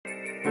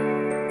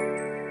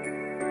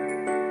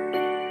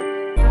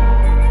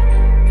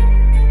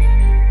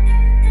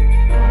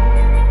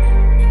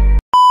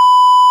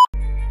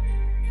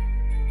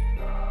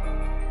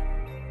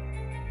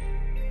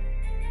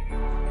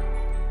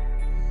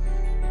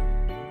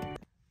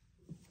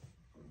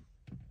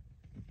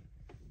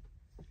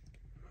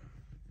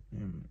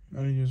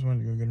Shawty just went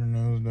to go get her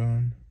nails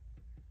done.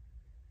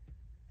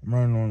 I'm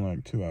running on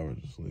like 2 hours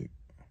of sleep.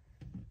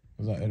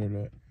 Because I edited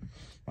it.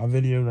 My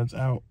video that's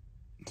out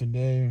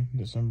today,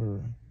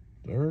 December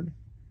 3rd.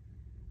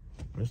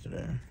 What's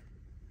today?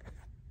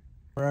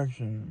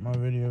 Correction, my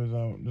video is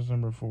out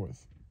December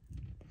 4th.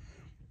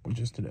 Which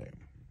is today.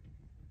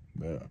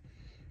 But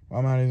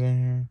while Maddie's in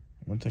here,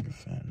 I'm going to take a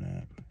fat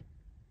nap.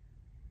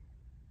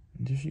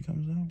 Until she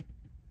comes out.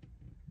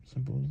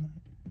 Simple as that.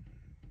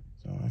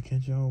 So I'll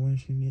catch y'all when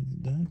she gets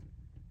done.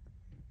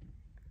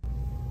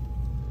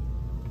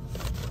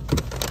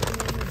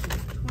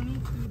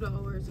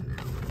 $22 an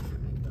hour for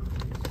McDonald's.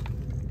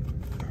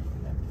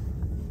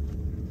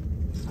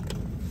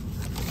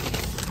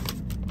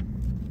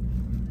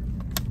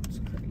 It's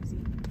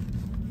crazy.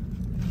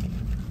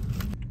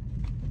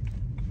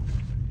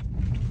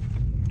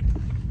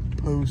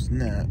 Post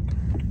nap.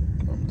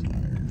 I'm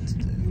tired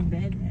still.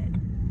 Bedhead.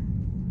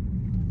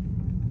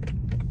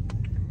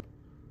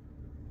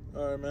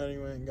 Alright, Maddie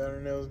went and got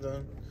her nails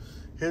done.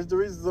 Here's the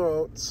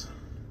results.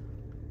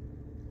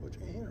 Which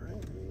ain't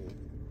right.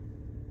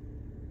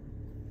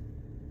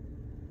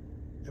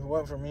 If it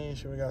wasn't for me,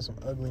 she would have got some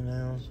ugly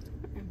nails.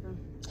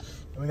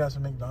 And we got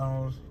some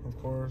McDonald's, of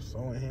course.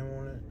 I went ham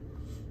on it.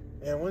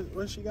 And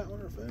what she got on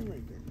her phone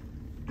right there?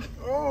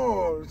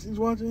 Oh, she's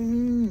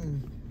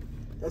watching.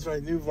 That's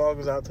right, new vlog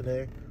was out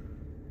today.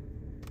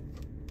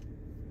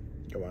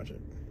 Go watch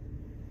it.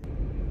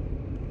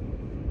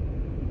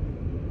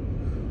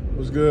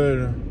 What's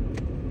good?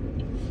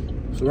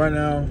 So right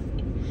now,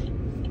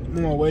 I'm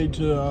on my way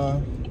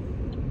to,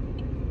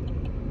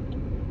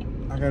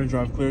 I gotta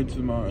drive clear to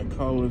my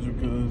college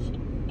because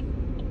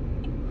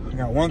I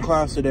got one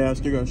class today I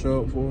still gotta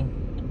show up for.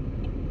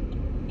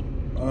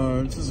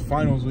 This is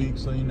finals week,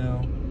 so you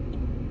know,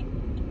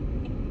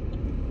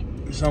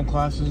 some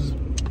classes,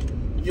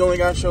 you only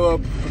gotta show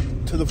up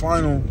to the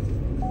final.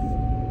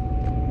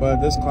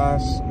 But this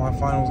class, my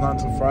final's not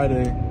until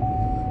Friday.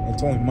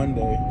 It's only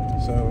Monday,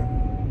 so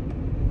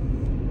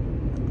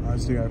I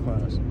still got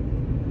class.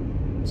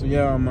 So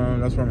yeah,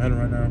 that's where I'm heading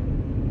right now.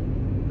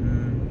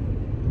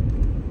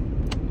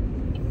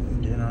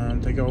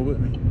 And take y'all with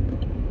me.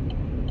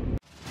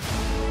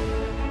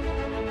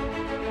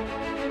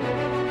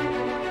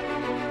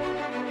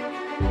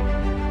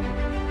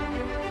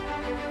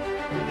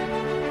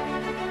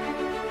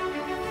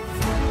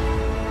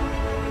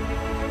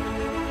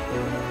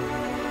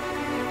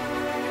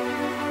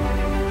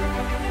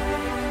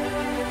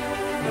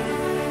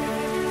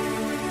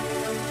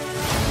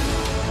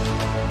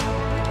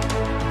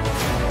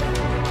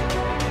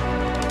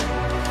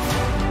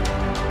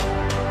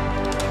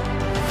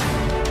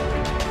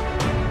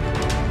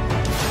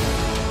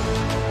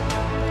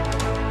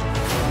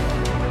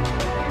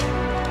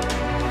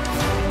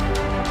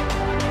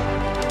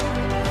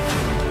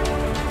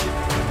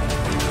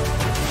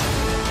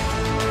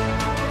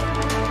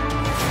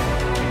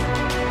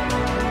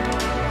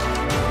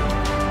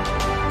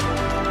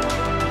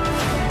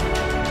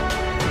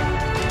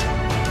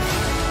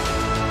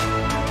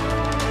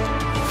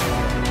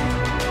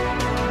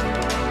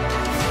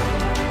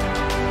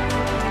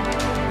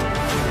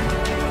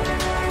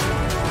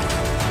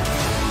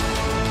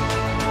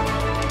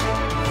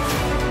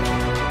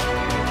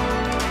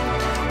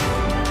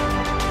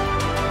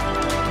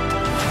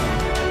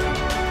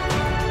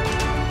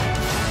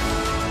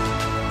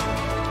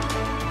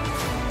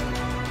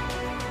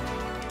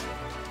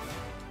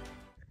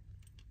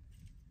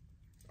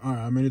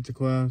 Alright, I made it to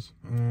class.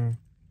 I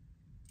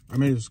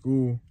made it to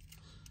school.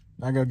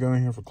 I gotta go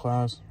in here for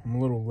class. I'm a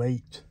little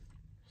late.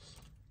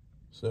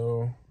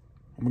 So,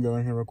 I'm gonna go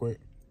in here real quick.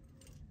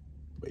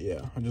 But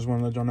yeah, I just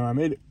wanna let y'all know I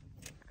made it.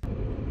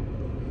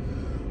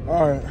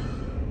 Alright.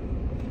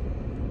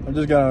 I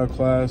just got out of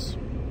class.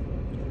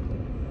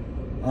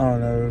 I don't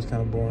know, it was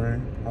kind of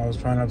boring. I was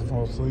trying not to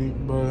fall asleep,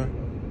 but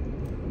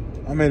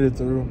I made it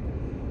through.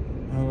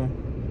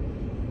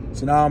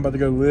 So now I'm about to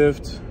go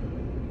lift.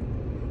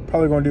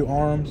 Probably gonna do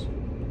arms.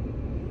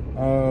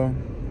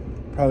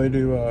 Probably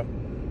do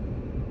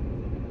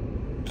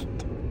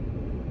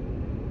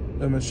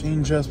the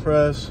machine chest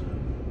press.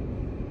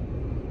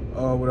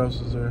 What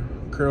else is there?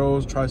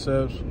 Curls,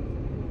 triceps.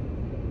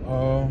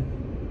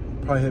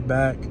 Probably hit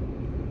back.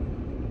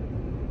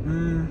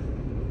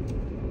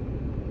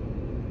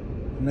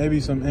 Maybe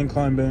some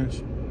incline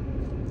bench.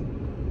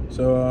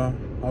 So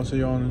I'll see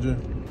y'all in the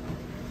gym.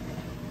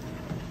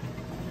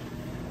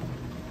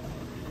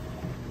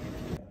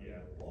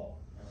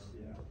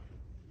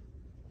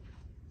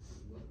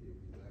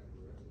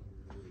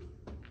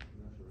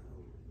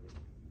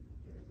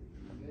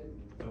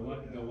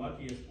 The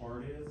luckiest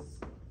part is,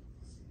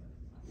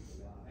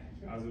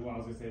 I was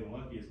gonna say the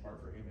luckiest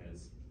part for him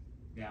is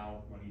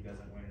now when he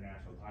doesn't win a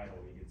national title,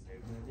 he gets to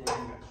take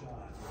that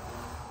shot.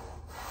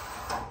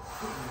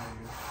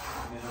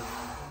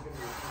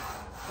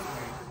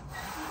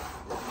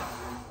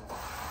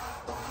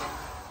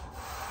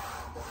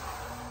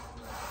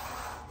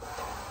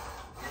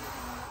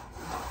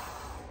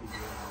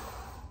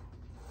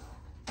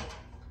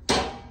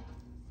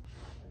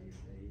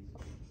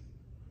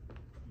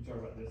 You talk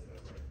about this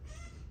though, right?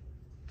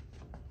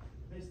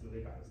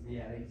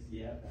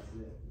 Yeah, that's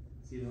it.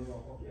 See the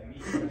little. Yeah, me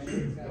too.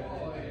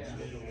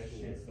 That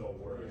shit still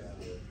works.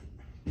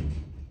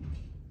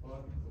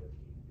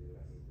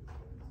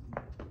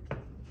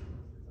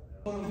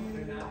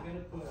 They're not gonna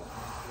put up.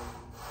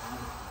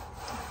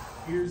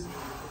 Here's the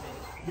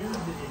issue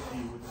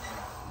with the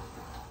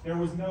practice. There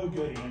was no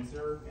good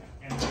answer,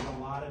 and there's a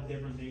lot of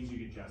different things you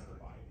could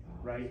justify,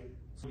 right?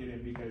 So get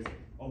it because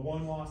a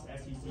one-loss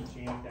SEC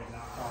champ that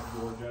knocked off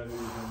Georgia, who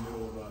was in the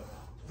middle of a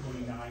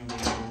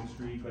 29-game win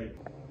streak, like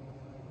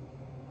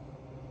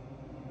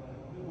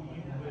you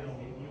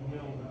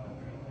will though,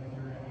 because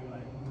you're gonna be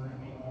like, we're gonna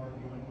be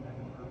arguing that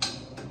the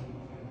person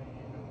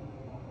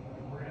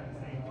we're gonna have the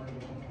same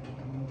argument.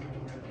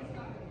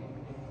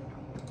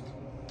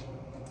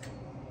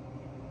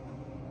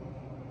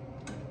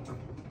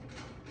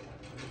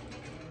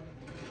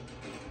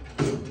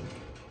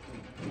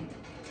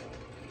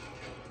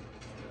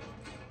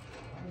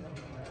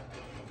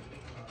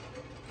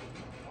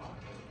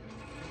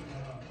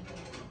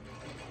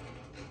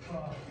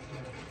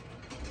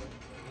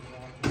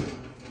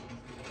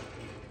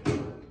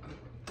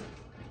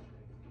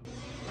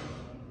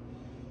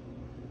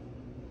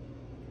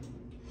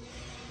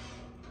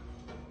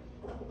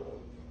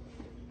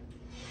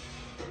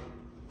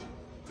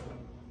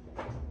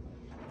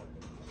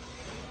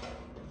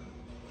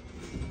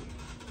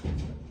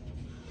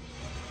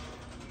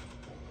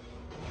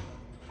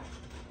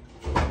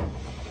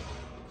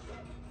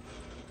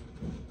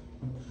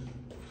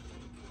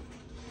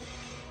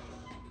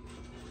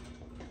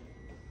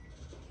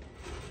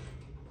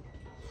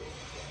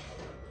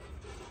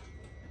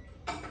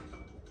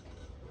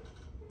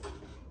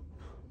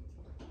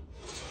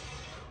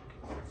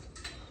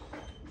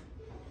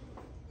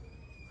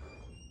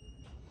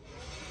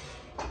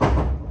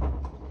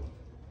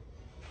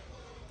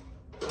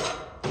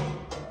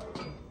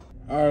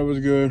 Alright, it was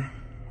good.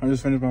 I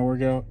just finished my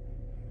workout.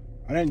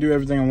 I didn't do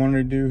everything I wanted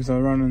to do because I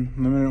was running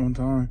limited on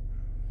time.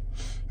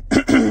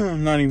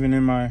 I'm not even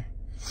in my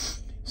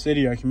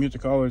city. I commute to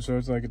college, so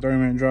it's like a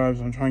 30-minute drive,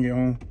 so I'm trying to get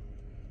home.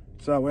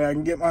 So that way I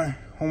can get my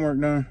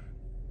homework done.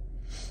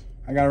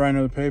 I gotta write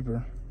another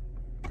paper.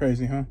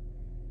 Crazy, huh?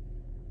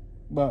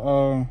 But,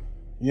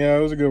 yeah, it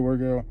was a good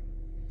workout.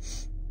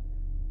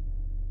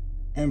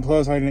 And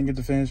plus, I didn't get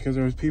to finish because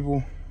there was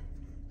people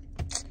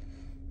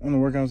on the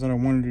workouts that I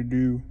wanted to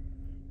do.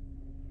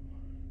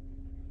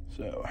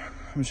 So,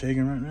 I'm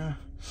shaking right now.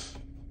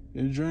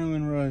 The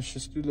adrenaline rush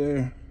is still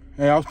there.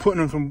 Hey, I was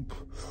putting on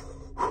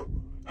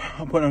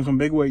some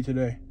big weight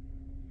today.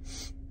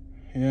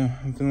 Yeah,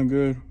 I'm feeling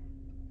good.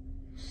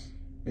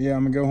 But yeah,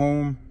 I'm gonna go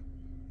home,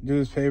 do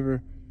this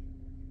paper,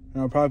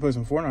 and I'll probably play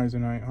some Fortnite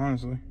tonight,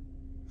 honestly.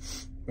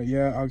 But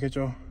yeah, I'll catch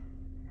y'all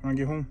when I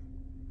get home.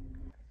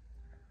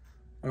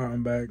 Alright,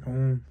 I'm back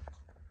home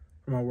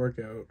for my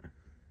workout.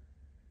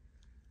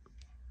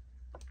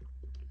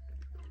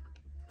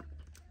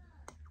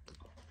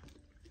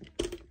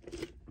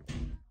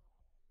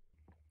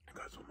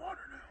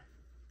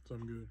 So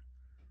I'm good.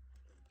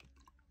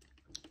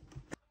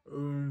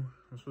 I'm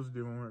supposed to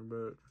do homework,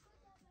 but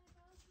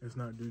it's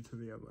not due to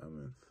the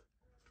 11th.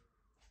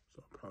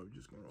 So I'm probably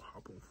just gonna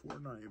hop on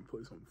Fortnite and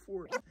play some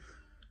Fortnite.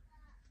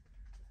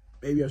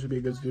 Maybe I should be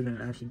a good student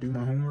and actually do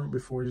my homework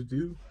before it's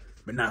due.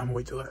 But nah, I'm gonna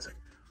wait till last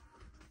second.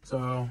 So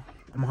I'm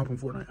gonna hop on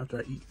Fortnite after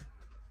I eat.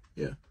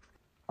 Yeah.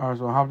 Alright,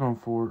 so I hopped on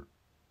Fort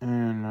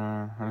and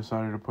I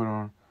decided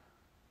to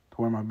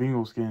wear my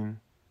Bengals skin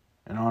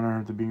in honor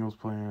of the Bengals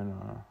playing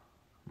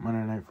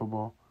Monday Night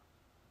Football.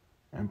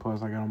 And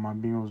plus I got on my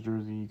Bengals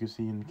jersey, you can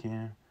see in the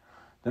can.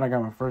 Then I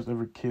got my first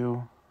ever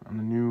kill on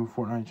the new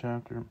Fortnite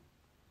chapter. I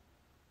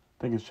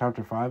think it's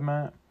chapter 5,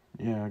 Matt.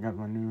 Yeah, I got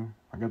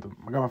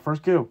my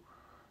first kill.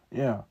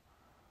 Yeah.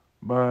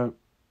 But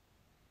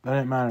that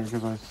didn't matter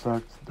because I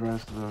sucked the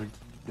rest of the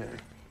day.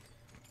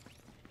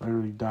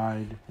 Literally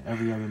died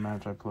every other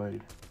match I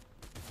played.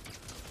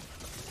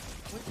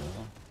 So.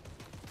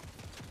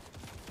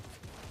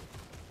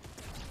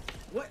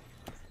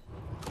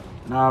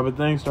 Nah, but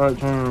things started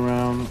turning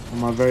around. On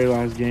my very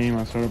last game,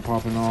 I started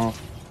popping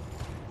off.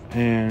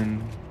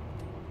 And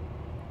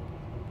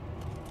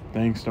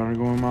things started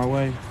going my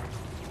way.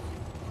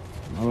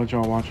 I'll let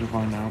y'all watch and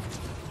find out.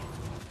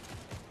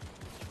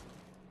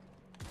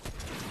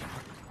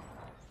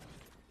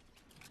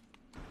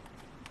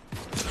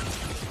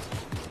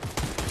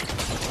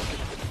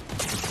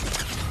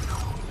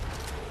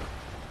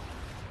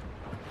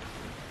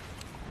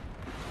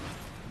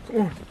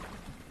 Come on.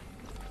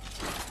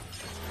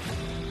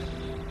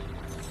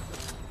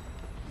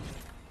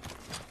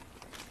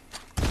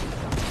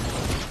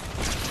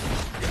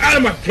 Out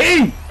of my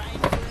teeth!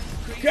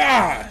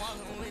 God!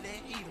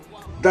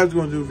 That's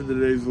gonna do it for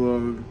today's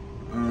vlog.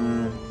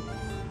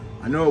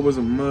 I know it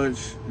wasn't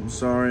much. I'm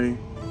sorry.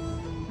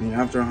 I mean,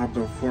 after I hopped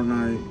off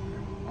Fortnite,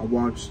 I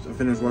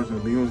finished watching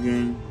the Bengals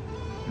game,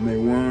 and they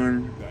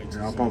won.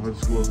 And I'll pop up the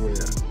score for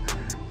you.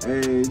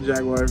 Hey,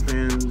 Jaguar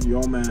fans,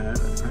 y'all mad?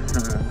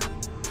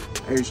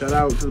 Hey, shout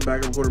out to the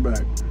backup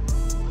quarterback.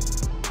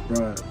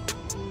 Bruh,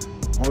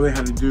 all they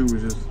had to do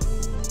was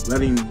just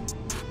let him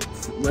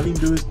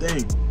do his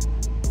thing.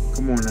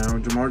 Come on now.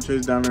 Jamar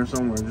Chase down there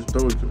somewhere. Just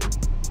throw it to him.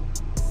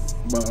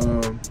 But,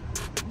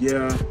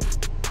 yeah.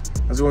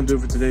 That's going to do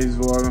it for today's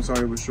vlog. I'm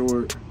sorry it was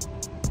short.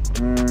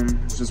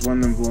 It's just one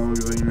of them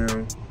vlogs that, you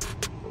know,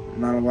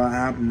 not a lot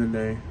happened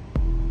today.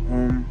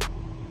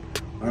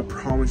 I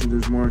promise you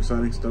there's more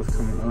exciting stuff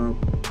coming up.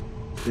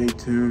 Stay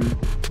tuned.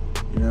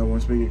 You know,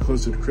 once we get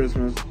closer to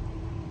Christmas,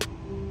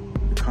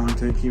 the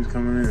content keeps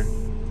coming in.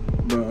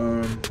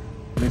 But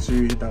make sure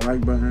you hit that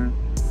like button.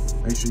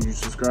 Make sure you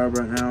subscribe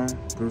right now.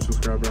 Go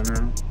subscribe right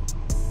now.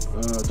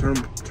 Turn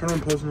on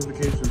post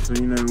notifications so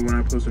you know when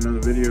I post another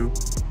video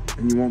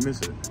and you won't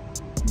miss it.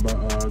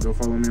 But go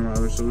follow me on my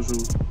other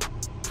socials.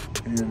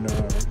 And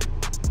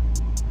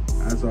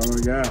that's all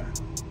I got.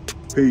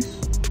 Peace.